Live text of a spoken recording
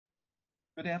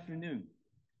Good afternoon.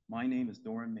 My name is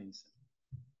Doran Mason.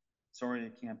 Sorry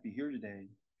I can't be here today,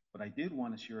 but I did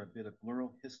want to share a bit of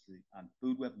GLERL history on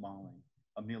food web modeling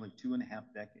of nearly 2.5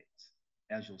 decades.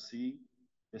 As you'll see,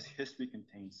 this history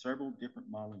contains several different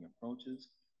modeling approaches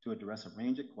to address a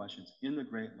range of questions in the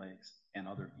Great Lakes and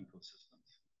other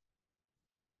ecosystems.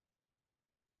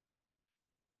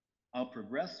 I'll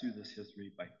progress through this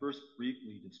history by first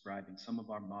briefly describing some of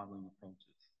our modeling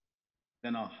approaches.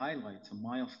 Then I'll highlight some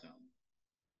milestones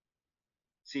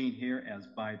seen here as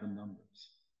by the numbers.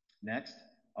 Next,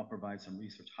 I'll provide some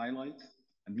research highlights,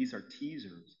 and these are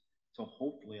teasers, so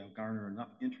hopefully I'll garner enough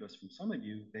interest from some of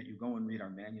you that you go and read our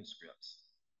manuscripts.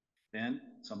 Then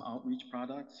some outreach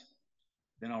products,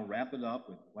 then I'll wrap it up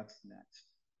with what's next.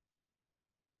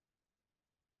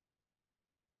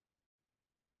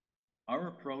 Our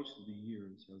approach to the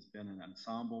years has been an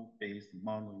ensemble-based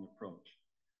modeling approach,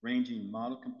 ranging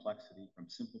model complexity from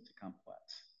simple to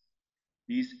complex.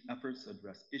 These efforts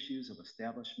address issues of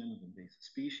establishment of invasive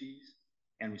species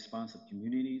and response of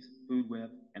communities, food web,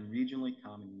 and regional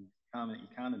economies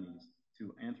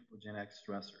to anthropogenic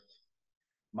stressors.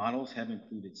 Models have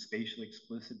included spatially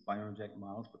explicit bioenergetic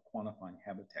models for quantifying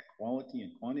habitat quality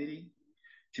and quantity,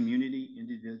 community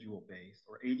individual-based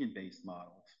or agent-based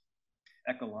models,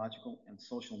 ecological and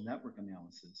social network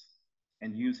analysis,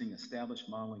 and using established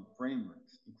modeling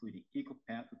frameworks, including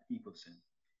EcoPath with EcoSym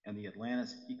and the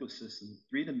Atlantis Ecosystem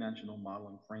three-dimensional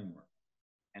modeling framework,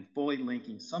 and fully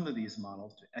linking some of these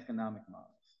models to economic models.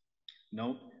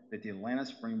 Note that the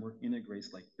Atlantis framework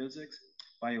integrates lake physics,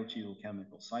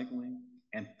 biogeochemical cycling,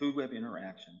 and food web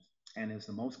interactions, and is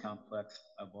the most complex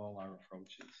of all our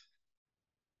approaches.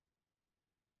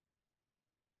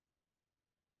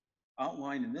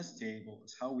 Outlined in this table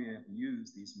is how we have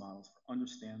used these models for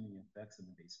understanding the effects of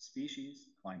invasive species,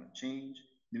 climate change,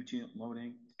 nutrient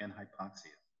loading, and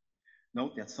hypoxia.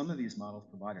 Note that some of these models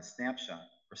provide a snapshot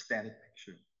or static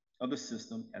picture of the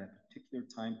system at a particular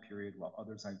time period while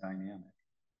others are dynamic.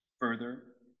 Further,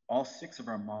 all 6 of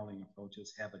our modeling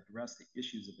approaches have addressed the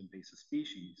issues of invasive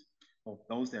species, both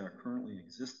those that are currently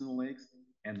exist in the lakes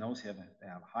and those that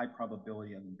have high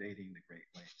probability of invading the Great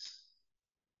Lakes.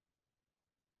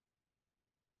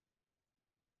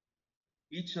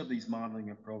 Each of these modeling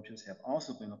approaches have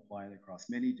also been applied across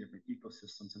many different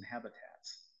ecosystems and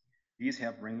habitats. These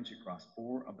have ranged across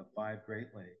 4 of the 5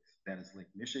 Great Lakes, that is Lake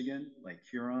Michigan, Lake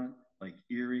Huron, Lake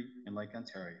Erie, and Lake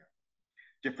Ontario.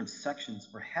 Different sections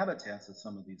or habitats of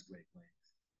some of these Great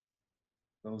Lakes,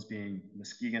 those being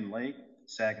Muskegon Lake,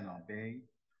 Saginaw Bay,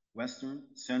 western,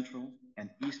 central,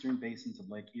 and eastern basins of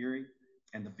Lake Erie,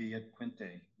 and the Via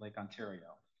Quinte, Lake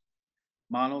Ontario.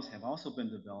 Models have also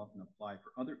been developed and applied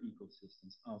for other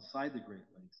ecosystems outside the Great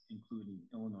Lakes, including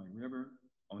Illinois River,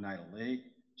 Oneida Lake,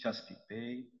 Chesapeake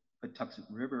Bay, Patuxent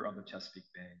River of the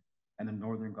Chesapeake Bay, and the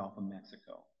northern Gulf of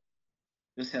Mexico.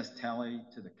 This has tallied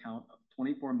to the count of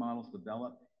 24 models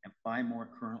developed and 5 more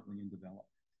currently in development.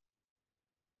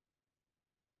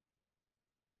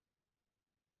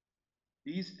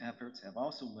 These efforts have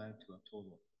also led to a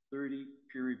total of 30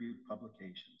 peer-reviewed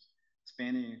publications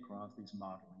spanning across these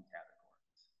modeling categories.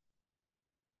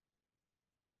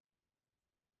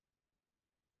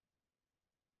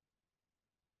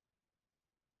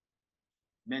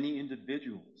 Many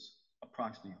individuals,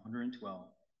 approximately 112,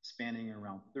 spanning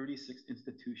around 36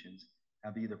 institutions,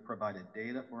 have either provided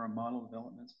data for our model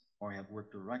developments or have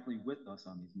worked directly with us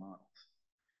on these models.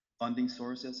 Funding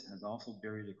sources has also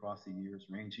varied across the years,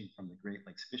 ranging from the Great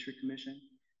Lakes Fishery Commission,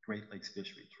 Great Lakes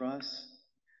Fishery Trust,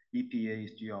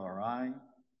 EPA's GLRI,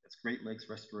 that's Great Lakes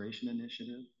Restoration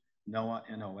Initiative,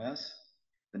 NOAA NOS,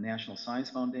 the National Science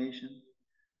Foundation,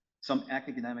 some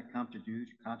academic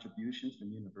contributions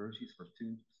from universities for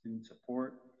student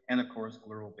support, and of course,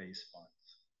 GLERL-based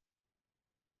funds.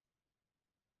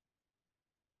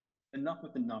 Enough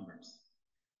with the numbers.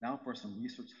 Now for some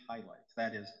research highlights,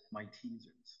 that is, my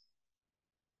teasers.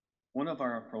 One of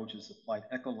our approaches applied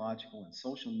ecological and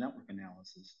social network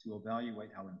analysis to evaluate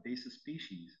how invasive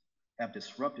species have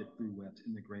disrupted food webs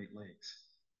in the Great Lakes.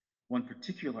 One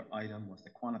particular item was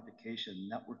the quantification of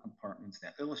network compartments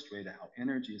that illustrated how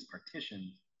energy is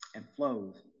partitioned and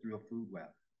flows through a food web.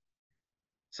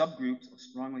 Subgroups of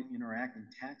strongly interacting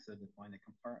taxa define a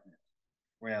compartment,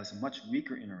 whereas much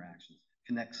weaker interactions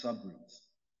connect subgroups.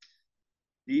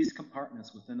 These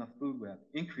compartments within a food web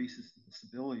increases the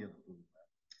stability of the food web,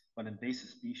 but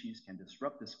invasive species can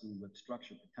disrupt this food web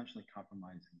structure, potentially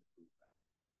compromising the food web.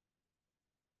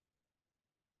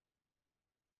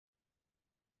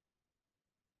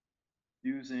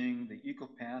 Using the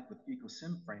EcoPath with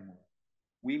EcoSym framework,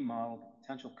 we modeled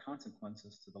potential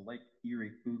consequences to the Lake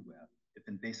Erie food web if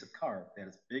invasive carp, that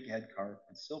is big head carp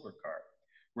and silver carp,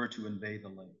 were to invade the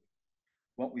lake.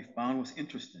 What we found was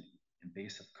interesting.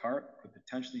 Invasive carp could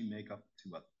potentially make up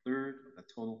to a third of the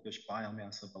total fish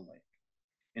biomass of the lake.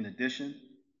 In addition,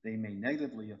 they may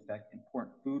negatively affect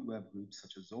important food web groups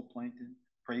such as zooplankton,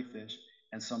 crayfish,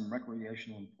 and some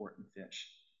recreational important fish.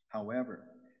 However,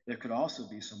 there could also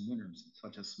be some winners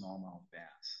such as smallmouth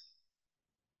bass.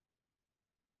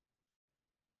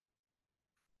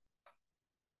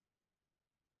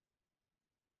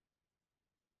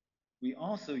 We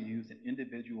also used an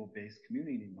individual-based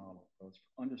community model approach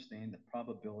to understand the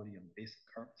probability of invasive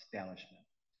carp establishment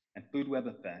and food web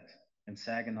effects in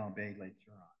Saginaw Bay, Lake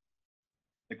Huron.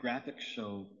 The graphics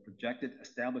show projected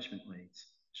establishment rates,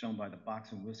 shown by the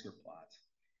box and whisker plots,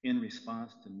 in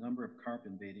response to the number of carp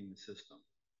invading the system.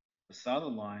 The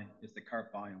solid line is the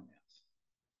carp biomass.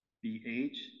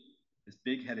 BH is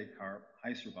big-headed carp,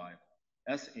 high survival.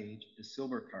 SH is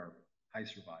silver carp, high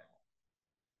survival.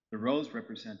 The rows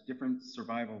represent different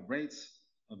survival rates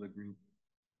of the group,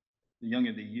 the young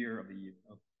of the year of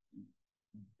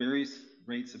various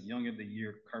rates of young of the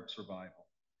year carp survival.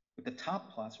 But the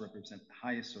top plots represent the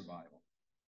highest survival,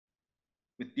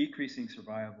 with decreasing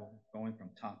survival going from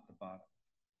top to bottom.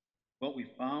 What we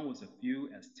found was as few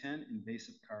as 10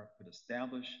 invasive carp could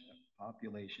establish a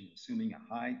population assuming a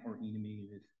high or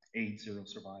intermediate age zero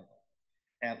survival.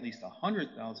 At least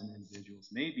 100,000 individuals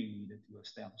may be needed to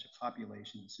establish a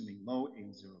population assuming low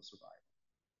age zero survival.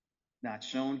 Not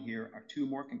shown here are two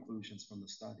more conclusions from the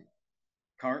study.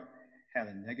 Carp had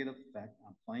a negative effect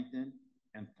on plankton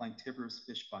and planktivorous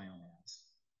fish biomass,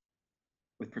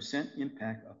 with percent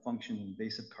impact of functional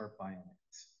invasive carp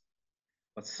biomass.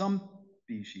 But some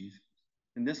species,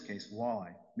 in this case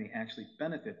walleye, may actually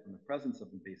benefit from the presence of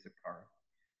invasive carp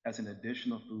as an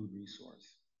additional food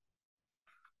resource.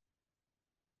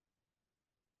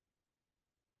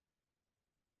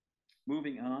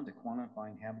 Moving on to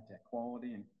quantifying habitat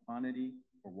quality and quantity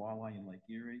for walleye in Lake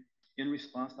Erie in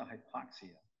response to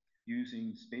hypoxia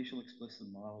using spatial explicit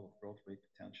model of growth rate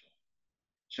potential.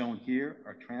 Shown here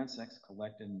are transects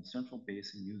collected in the Central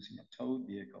Basin using a towed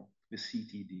vehicle with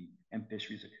CTD and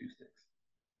fisheries acoustics.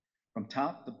 From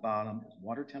top to bottom is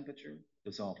water temperature,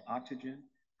 dissolved oxygen,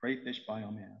 crayfish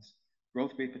biomass,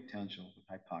 growth rate potential with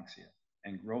hypoxia,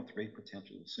 and growth rate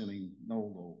potential assuming no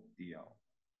low DO.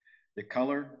 The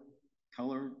color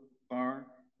bar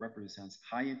represents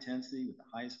high intensity with the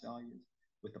highest values,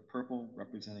 with the purple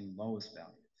representing lowest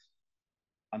values.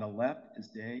 On the left is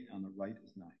day, on the right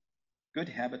is night. Good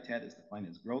habitat is defined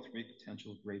as growth rate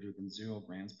potential greater than 0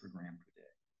 grams per gram per day.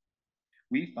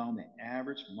 We found the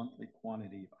average monthly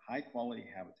quantity of high quality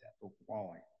habitat for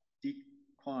walleye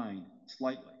declined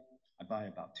slightly by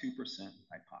about 2% in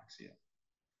hypoxia.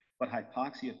 But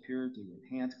hypoxia appeared to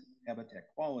enhance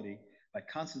habitat quality by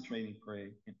concentrating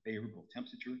prey in favorable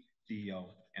temperature, DO,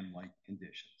 and light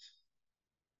conditions.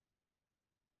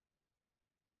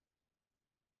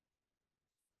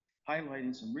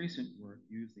 Highlighting some recent work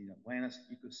using the Atlantis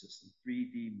Ecosystem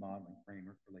 3D modeling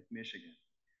framework for Lake Michigan,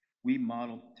 we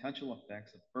modeled potential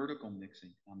effects of vertical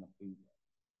mixing on the food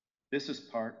web. This is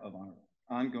part of our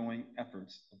ongoing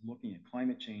efforts of looking at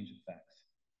climate change effects.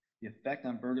 The effect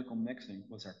on vertical mixing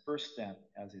was our first step,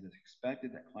 as it is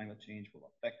expected that climate change will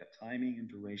affect the timing and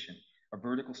duration of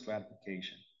vertical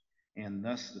stratification, and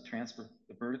thus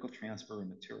the vertical transfer of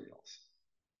materials.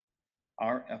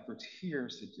 Our efforts here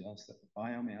suggest that the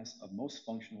biomass of most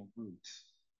functional groups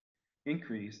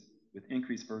increased with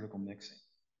increased vertical mixing,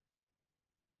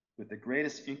 with the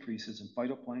greatest increases in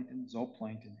phytoplankton,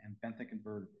 zooplankton, and benthic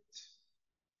invertebrates.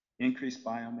 Increased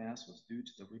biomass was due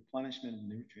to the replenishment of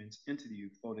nutrients into the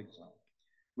euphotic zone,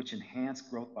 which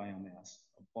enhanced growth biomass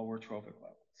of lower trophic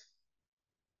levels.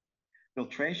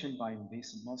 Filtration by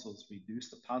invasive mussels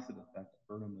reduced the positive effect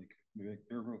of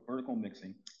vertical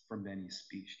mixing for many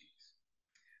species.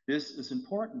 This is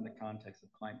important in the context of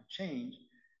climate change,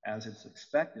 as it's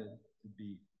expected to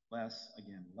be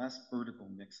less vertical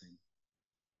mixing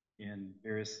in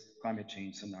various climate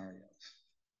change scenarios.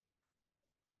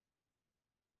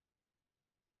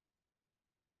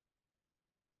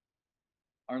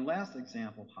 Our last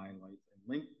example highlights a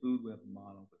linked food web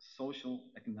model with social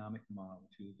economic model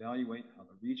to evaluate how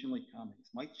the regional economies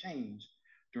might change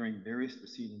during various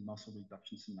preceding mussel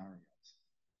reduction scenarios.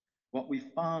 What we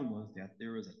found was that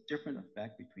there is a different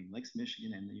effect between Lakes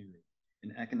Michigan and Erie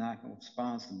in economic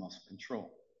response to mussel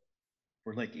control.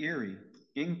 For Lake Erie,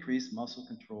 increased mussel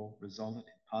control resulted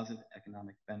in positive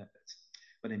economic benefits,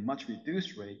 but a much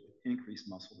reduced rate with increased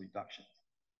mussel reductions.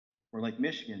 For Lake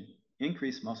Michigan,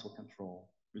 increased mussel control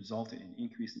resulted in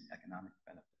increase in economic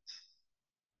benefits.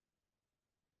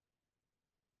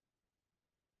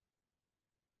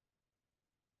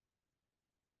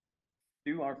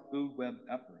 Through our food web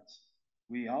efforts,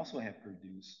 we also have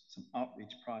produced some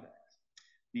outreach products.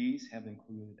 These have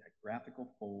included a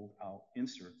graphical fold-out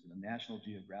insert in the National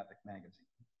Geographic magazine,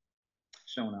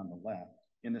 shown on the left.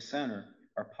 In the center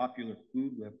are popular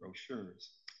food web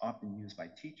brochures, often used by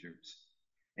teachers.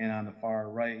 And on the far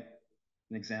right,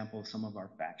 an example of some of our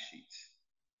fact sheets.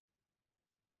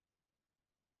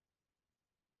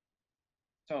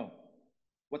 So,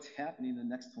 what's happening in the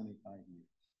next 25 years,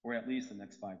 or at least the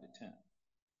next 5 to 10?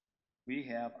 We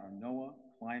have our NOAA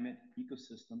Climate,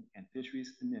 Ecosystem, and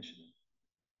Fisheries Initiative,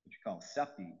 which we call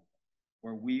CEPI,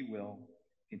 where we will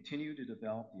continue to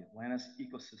develop the Atlantis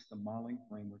Ecosystem Modeling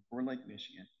Framework for Lake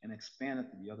Michigan and expand it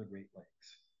to the other Great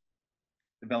Lakes.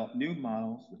 Develop new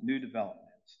models with new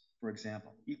developments, for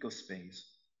example, EcoSpace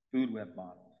food web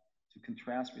models, to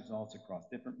contrast results across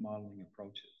different modeling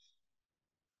approaches.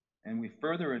 And we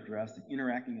further address the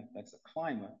interacting effects of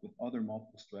climate with other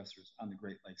multiple stressors on the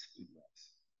Great Lakes food webs.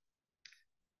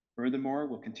 Furthermore,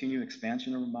 we'll continue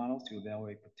expansion of our models to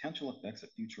evaluate potential effects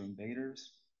of future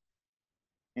invaders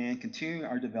and continue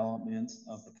our developments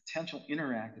of the potential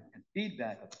interactive and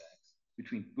feedback effects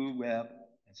between food web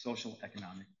and social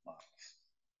economic models.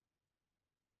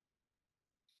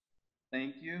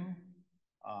 Thank you.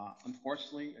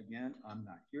 Unfortunately, again, I'm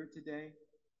not here today,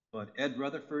 but Ed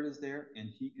Rutherford is there and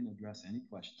he can address any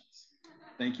questions.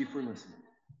 Thank you for listening.